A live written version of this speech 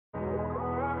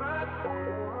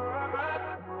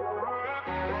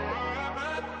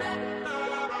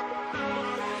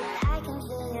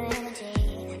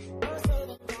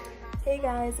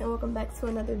guys, and welcome back to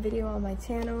another video on my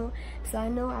channel. So I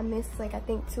know I missed like I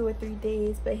think 2 or 3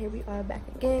 days, but here we are back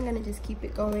again. Gonna just keep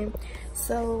it going.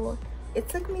 So it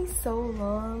took me so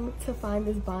long to find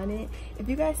this bonnet. If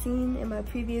you guys seen in my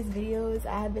previous videos,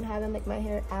 I have been having like my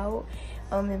hair out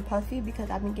and puffy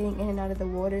because I've been getting in and out of the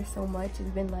water so much.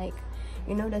 It's been like,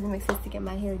 you know, it doesn't make sense to get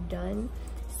my hair done.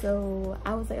 So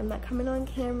I was like, I'm not coming on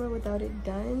camera without it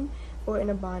done or in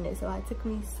a bonnet. So it took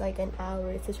me like an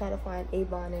hour to try to find a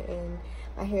bonnet, and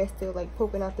my hair is still like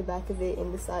poking out the back of it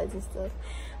and the sides and stuff.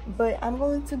 But I'm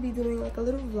going to be doing like a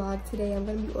little vlog today. I'm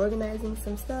going to be organizing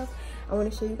some stuff. I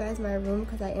want to show you guys my room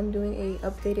because I am doing a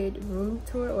updated room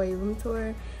tour or a room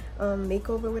tour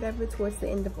makeover, whatever, towards the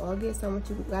end of August. So I want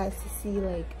you guys to see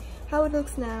like how it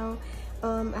looks now.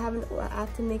 I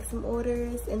have to make some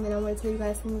orders, and then I want to tell you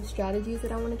guys some new strategies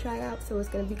that I want to try out. So it's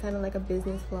going to be kind of like a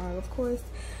business vlog, of course.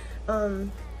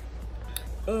 And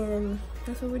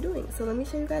that's what we're doing. So let me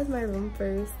show you guys my room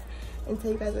first and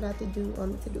tell you guys what I have to do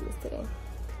on the to-do list today.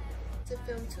 To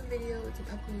film 2 videos and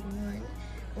upload 1.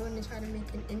 I want to try to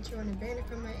make an intro and a banner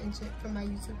from my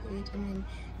YouTube page, and then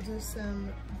do some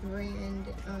brand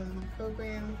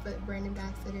programs, but brand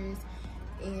ambassadors,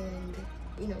 and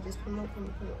you know, just promote.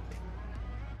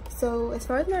 So as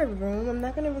far as my room, I'm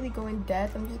not going to really go in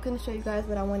depth. I'm just going to show you guys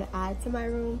what I want to add to my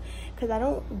room, because I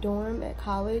don't dorm at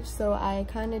college, so I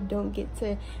kind of don't get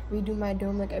to redo my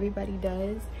dorm like everybody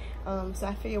does. So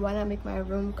I figured, why not make my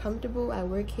room comfortable? I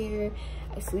work here,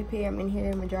 I sleep here, I'm in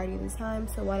here majority of the time,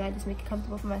 so why not just make it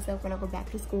comfortable for myself when I go back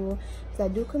to school?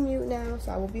 Because I do commute now,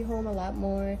 so I will be home a lot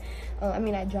more. I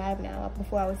mean, I drive now.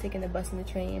 Before I was taking the bus and the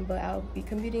train, but I'll be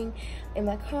commuting in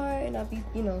my car, and I'll be,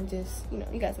 you know, just, you know,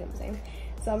 you guys know what I'm saying.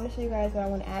 So I'm going to show you guys what I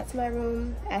want to add to my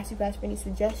room, ask you guys for any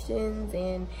suggestions,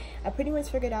 and I pretty much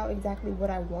figured out exactly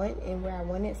what I want and where I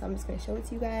want it. So I'm just going to show it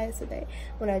to you guys so that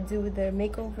when I do the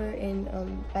makeover and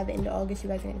by the end of August, you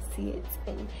guys are going to see it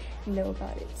and know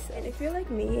about it. And if you're like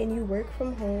me and you work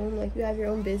from home, like you have your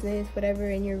own business, whatever,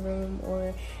 in your room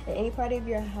or in any part of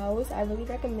your house, I really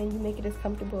recommend you make it as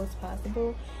comfortable as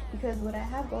possible, because what I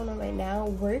have going on right now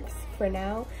works for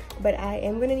now, but I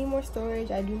am going to need more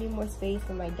storage. I do need more space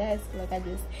for my desk. Like, I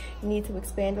just need to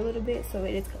expand a little bit, so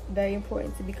it is very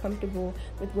important to be comfortable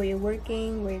with where you're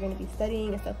working, where you're going to be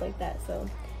studying and stuff like that. So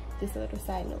just a little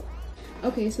side note.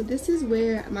 Okay, so this is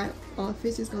where my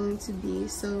office is going to be.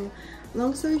 So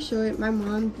long story short, my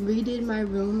mom redid my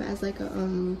room as like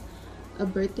a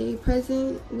birthday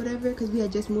present, whatever, because we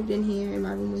had just moved in here and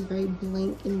my room was very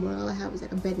blank, and all I had was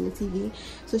like a bed and a TV.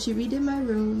 So she redid my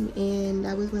room, and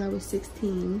that was when I was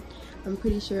 16, I'm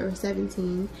pretty sure, or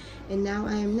 17, and now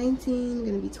I am 19,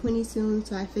 gonna be 20 soon.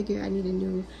 So I figure I need a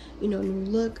new, you know, new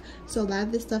look. So a lot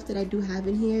of the stuff that I do have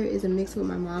in here is a mix of what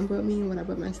my mom brought me and what I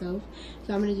brought myself.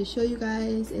 So I'm gonna just show you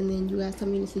guys, and then you guys tell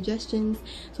me any suggestions.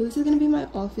 So this is gonna be my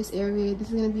office area. This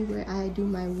is gonna be where I do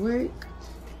my work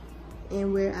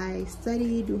and where I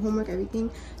study, do homework, everything.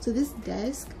 So this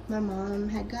desk, my mom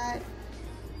had got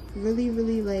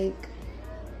really like,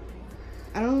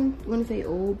 I don't want to say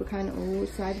old, but kind of old.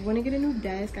 So I want to get a new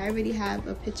desk. I already have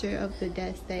a picture of the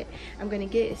desk that I'm going to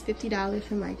get. It's $50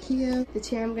 from IKEA. The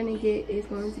chair I'm going to get is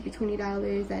going to be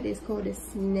 $20. That is called a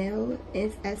Snell.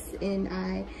 It's S-N-I-L-L-E,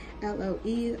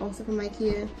 also from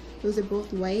IKEA. Those are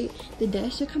both white. The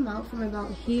desk should come out from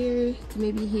about here to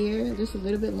maybe here, just a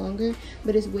little bit longer,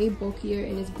 but it's way bulkier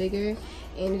and it's bigger,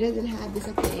 and it doesn't have this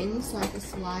at the end, so I can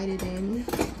slide it in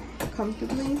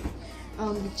comfortably.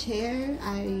 The chair,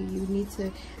 I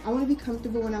want to be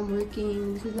comfortable when I'm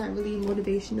working. This is not really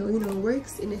motivational, you know, it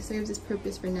works and it serves its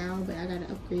purpose for now, but I gotta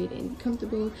upgrade and be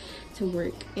comfortable to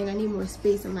work, and I need more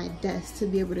space on my desk to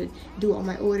be able to do all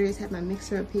my orders, have my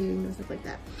mixer up here, you know, stuff like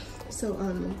that. So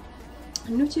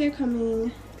a new chair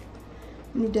coming,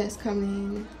 new desk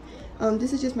coming.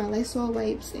 This is just my Lysol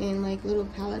wipes and like little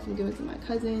palettes I'm giving to my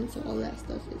cousin, so all that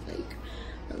stuff is like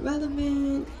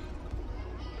irrelevant.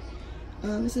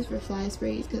 This is for fly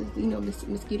sprays, because you know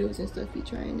mosquitoes and stuff be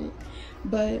trying it.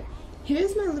 But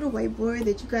here's my little whiteboard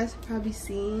that you guys have probably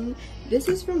seen. This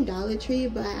is from Dollar Tree,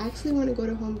 but I actually want to go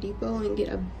to Home Depot and get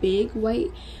a big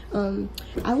white.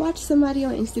 I watched somebody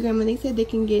on Instagram and they said they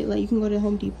can get, like, you can go to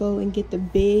Home Depot and get the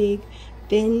big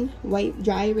thin white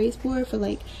dry erase board for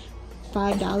like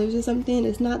 $5 or something.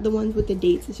 It's not the ones with the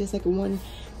dates, it's just like one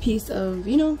piece of,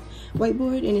 you know,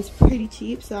 whiteboard, and it's pretty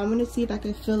cheap. So I'm gonna see if I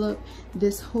can fill up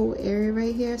this whole area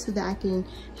right here so that I can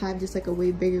have just like a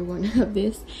way bigger one of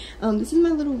this. This is my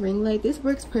little ring light. This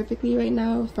works perfectly right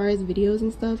now as far as videos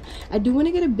and stuff. I do want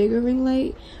to get a bigger ring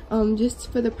light,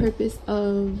 just for the purpose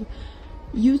of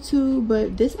YouTube,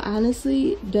 but this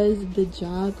honestly does the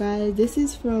job, guys. This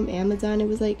is from Amazon. It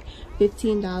was like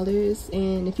 $15,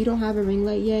 and if you don't have a ring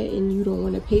light yet and you don't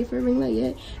want to pay for a ring light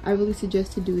yet, I really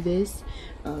suggest to do this.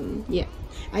 Yeah,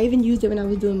 I even used it when I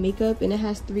was doing makeup, and it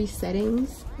has 3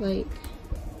 settings, like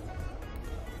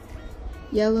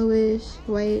yellowish,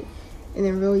 white, and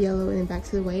then real yellow, and then back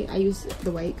to the white. I use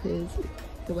the white because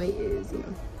the white is, you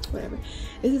know, whatever.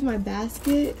 This is my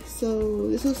basket, so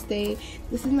this will stay.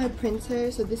 This is my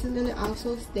printer, so this is gonna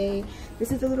also stay.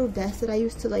 This is a little desk that I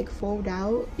used to like fold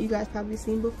out, you guys probably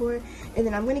seen before. And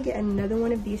then I'm gonna get another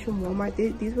one of these from Walmart.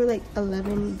 These were like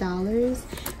 $11.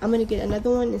 I'm gonna get another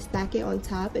one and stack it on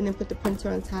top, and then put the printer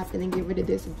on top, and then get rid of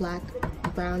this black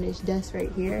brownish desk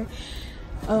right here.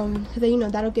 Because you know,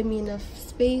 that'll give me enough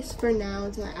space for now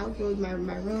until I outgrow my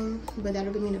room, but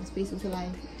that'll give me enough space until I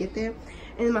get there.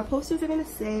 And then my posters are gonna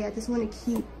say, I just want to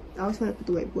keep, I always want to put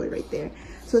the whiteboard right there.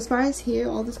 So as far as here,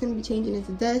 all that's gonna be changing is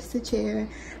the desk, the chair.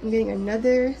 I'm getting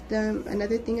another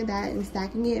thing of that and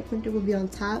stacking it. Printer will be on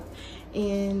top,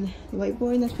 and the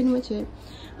whiteboard, and that's pretty much it.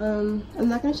 I'm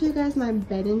not gonna show you guys my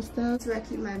bed and stuff, so I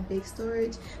keep my big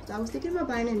storage. So I was thinking about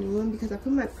buying a new one because I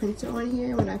put my printer on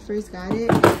here when I first got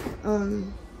it.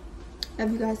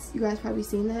 You guys probably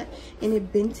seen that, and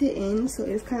it bent it in, so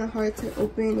it's kind of hard to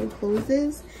open and close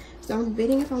this. So I'm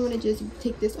debating if I want to just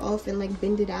take this off and like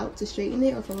bend it out to straighten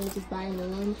it, or if I want to just buy a new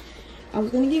one. I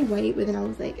was gonna get white, but then I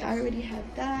was like, I already have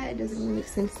that. It doesn't really make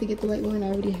sense to get the white one. I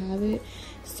already have it.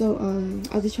 So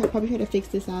I'll just probably try to fix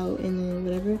this out and then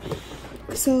whatever.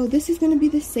 So this is gonna be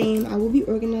the same. I will be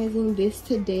organizing this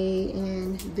today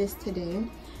and this today.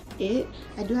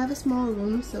 I do have a small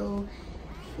room, so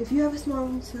if you have a small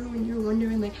room too and you're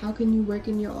wondering like how can you work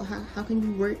in your how can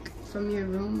you work from your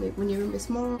room, like when your room is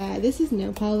small. This is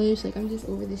nail polish, like I'm just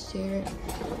over this chair.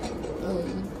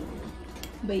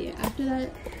 But yeah, after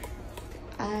that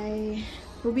I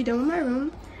will be done with my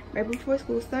room right before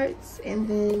school starts, and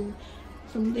then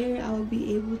from there I will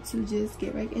be able to just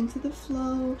get right into the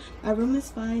flow. My room is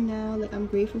fine now, like I'm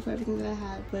grateful for everything that I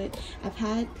have, but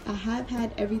I have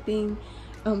had everything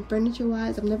furniture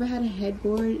wise. I've never had a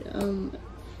headboard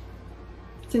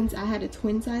since I had a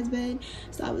twin size bed,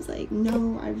 so I was like,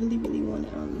 no, I really want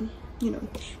to you know,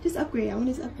 just upgrade. I want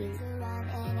to just upgrade.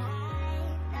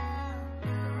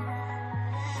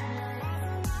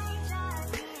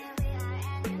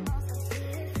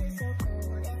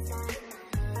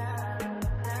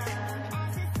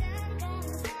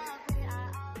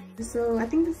 So I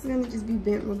think this is gonna just be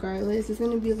bent regardless. It's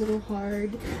gonna be a little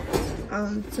hard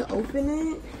to open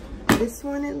it, this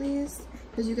one at least,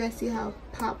 because you guys see how it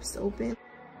pops open.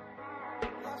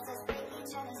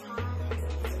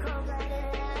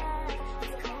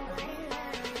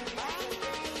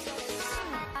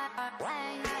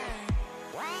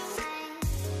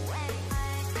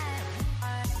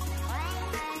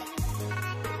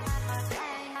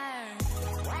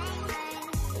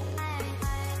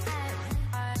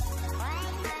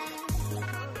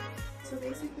 So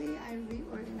basically I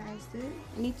reorganized it.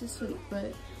 I need to sweep,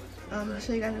 but I'll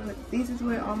show you guys what these is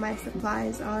where all my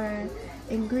supplies are.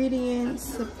 Ingredients,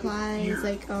 supplies,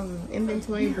 like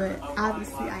inventory, but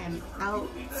obviously I am out.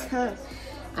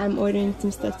 I'm ordering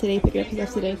some stuff today, picking up some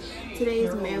stuff today. Today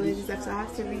is mailers and stuff, so I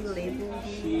have to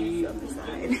relabel these on the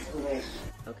side.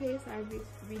 Okay, so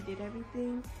I redid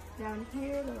everything. Down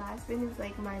here, the last bin is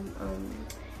like my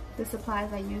the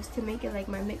supplies I used to make it, like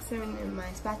my mixer and my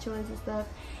spatulas and stuff.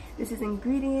 This is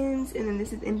ingredients, and then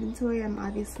this is inventory. I'm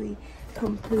obviously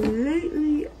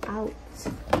completely out.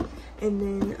 And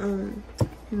then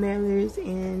mailers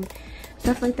and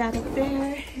stuff like that up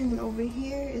there. And then over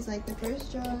here is like the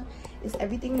first drawer is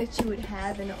everything that you would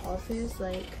have in an office,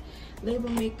 like label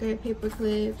maker, paper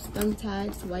clips,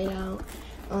 thumbtacks, whiteout,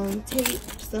 tape,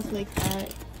 stuff like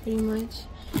that, pretty much.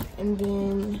 And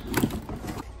then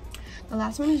the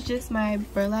last one is just my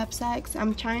burlap sacks.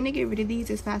 I'm trying to get rid of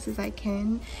these as fast as I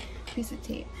can. Piece of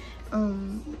tape.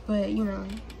 But you know,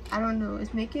 I don't know,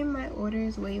 it's making my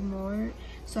orders way more,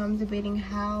 so I'm debating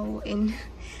how I'm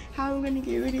gonna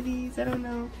get rid of these. I don't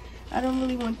know. I don't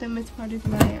really want them as part of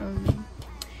my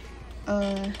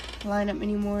lineup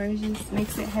anymore. It just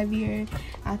makes it heavier.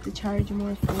 I have to charge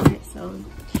more for it, so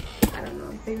I don't know,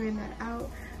 I'm figuring that out.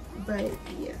 But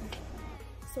yeah,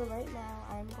 so right now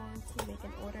I'm going to make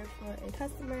an order for a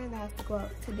customer that has to go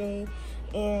out today,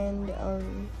 and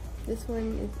this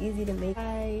one is easy to make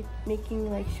by making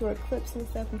like short clips and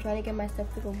stuff. I'm trying to get my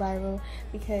stuff to go viral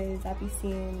because I be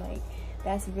seeing like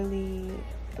that's really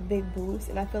a big boost,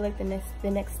 and I feel like the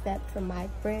next step for my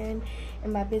brand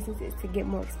and my business is to get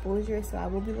more exposure. So I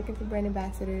will be looking for brand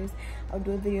ambassadors. I'll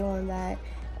do a video on that.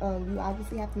 You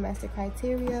obviously have to master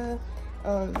criteria.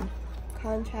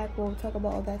 contract, we'll talk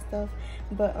about all that stuff.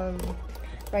 But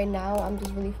right now I'm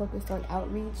just really focused on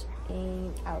outreach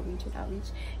and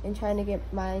trying to get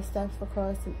my stuff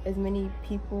across as many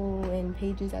people and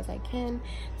pages as I can.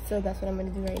 So that's what I'm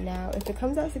gonna do right now. If it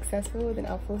comes out successful, then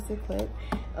I'll post a clip.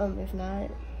 If not,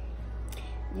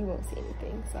 you won't see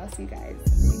anything. So I'll see you guys.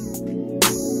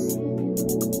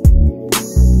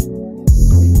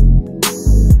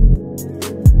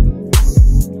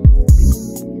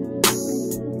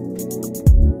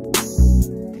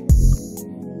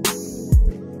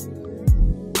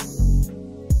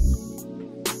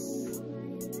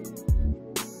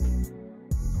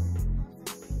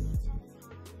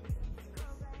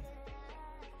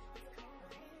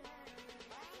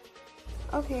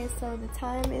 Okay, so the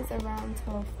time is around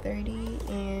 12:30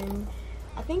 and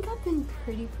I think I've been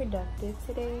pretty productive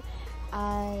today.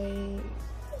 I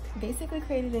basically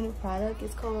created a new product.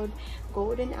 It's called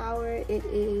Golden Hour. It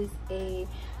is a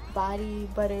body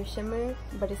butter shimmer,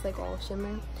 but it's like all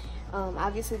shimmer.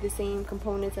 Obviously the same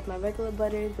components of my regular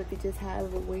butters, but they just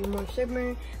have a way more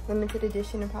shimmer. Limited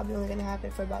edition. I'm probably only gonna have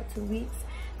it for about 2 weeks.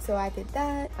 So I did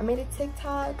that. I made a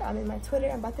TikTok. I'm in my Twitter.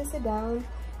 I'm about to sit down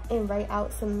and write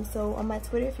out some. So on my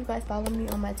Twitter, if you guys follow me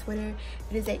on my Twitter,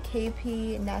 it is at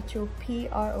KP Natural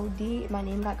PROD. My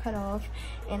name got cut off,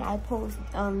 and I post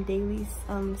daily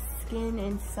skin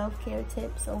and self-care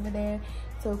tips over there.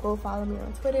 So go follow me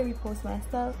on Twitter. Repost my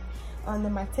stuff.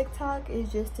 Then my TikTok is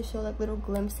just to show like little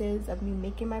glimpses of me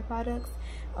making my products.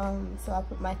 So I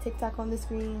put my TikTok on the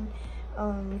screen.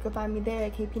 You can find me there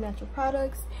at KP Natural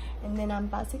Products. And then I'm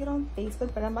about to get on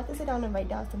Facebook, but I'm about to sit down and write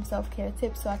down some self-care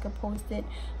tips so I can post it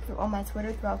on my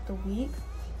Twitter throughout the week.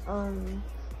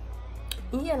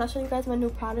 Yeah, and I'll show you guys my new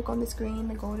product on the screen,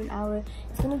 the Golden Hour.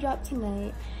 It's gonna drop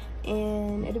tonight,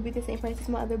 and it'll be the same price as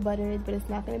my other butters, but it's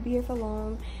not gonna be here for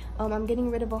long. I'm getting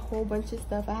rid of a whole bunch of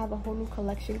stuff. I have a whole new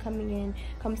collection coming in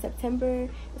come September.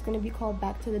 It's gonna be called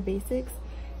Back to the Basics,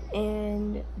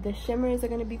 and the shimmers are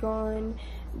gonna be gone.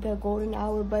 The Golden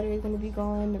Hour butter is gonna be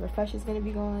gone. The refresh is gonna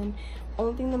be gone.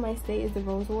 Only thing that might stay is the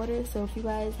rose water. So if you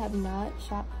guys have not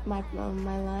shopped my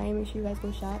line, make sure you guys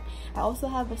go shop. I also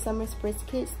have a summer spritz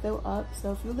kit still up.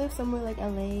 So if you live somewhere like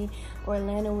LA or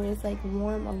Atlanta where it's like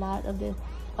warm a lot of the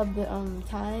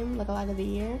time, like a lot of the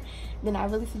year, then I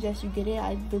really suggest you get it.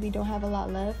 I really don't have a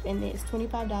lot left, and it's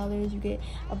 $25. You get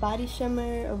a body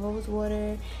shimmer, a rose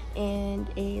water, and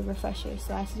a refresher.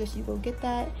 So I suggest you go get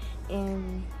that.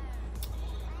 And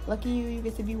lucky you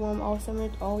get to be warm all summer,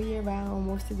 all year round,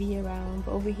 most of the year round.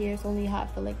 But over here it's only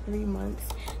hot for like 3 months.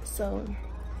 So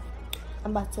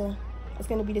it's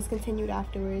gonna be discontinued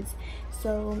afterwards.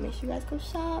 So make sure you guys go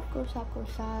shop.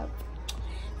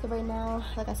 So right now,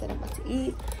 like I said, I'm about to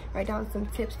eat, write down some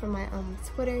tips from my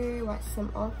Twitter, watch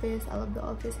some Office. I love The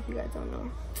Office, if you guys don't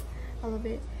know. I love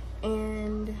it.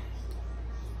 And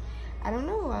I don't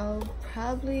know, I'll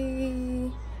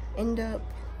probably end up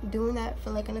doing that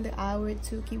for like another hour or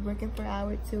two, keep working for an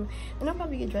hour or two, and I'll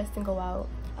probably get dressed and go out.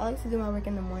 I like to do my work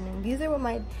in the morning. These are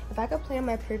what if I could plan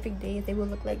my perfect days, they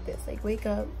would look like this. Like, wake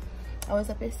up, I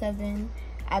was up at 7,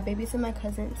 I babysit my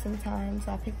cousin sometimes,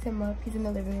 so I picked him up, he's in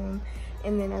the living room,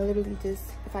 and then I literally just,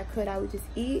 if I could, I would just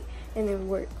eat and then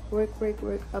work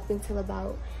up until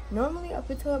about, normally up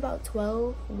until about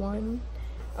 12, 1,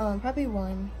 probably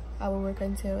 1, I would work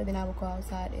until, and then I would go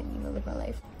outside and, you know, live my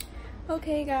life.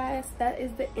 Okay guys, that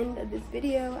is the end of this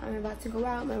video. I'm about to go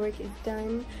out, my work is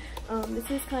done. This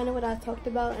is kind of what I talked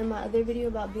about in my other video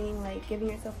about being like giving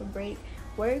yourself a break,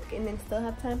 work, and then still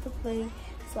have time for play.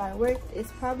 So I worked.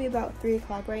 It's probably about 3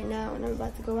 o'clock right now, and I'm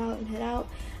about to go out and head out.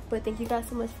 But thank you guys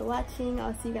so much for watching.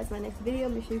 I'll see you guys in my next video.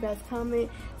 Make sure you guys comment,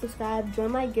 subscribe,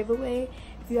 join my giveaway.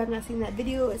 If you have not seen that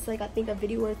video, it's like I think a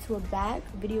video or two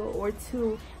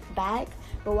back.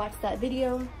 Go watch that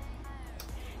video.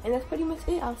 And that's pretty much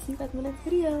it. I'll see you guys in my next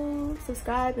video.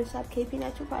 Subscribe and shop KP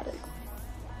Natural Products.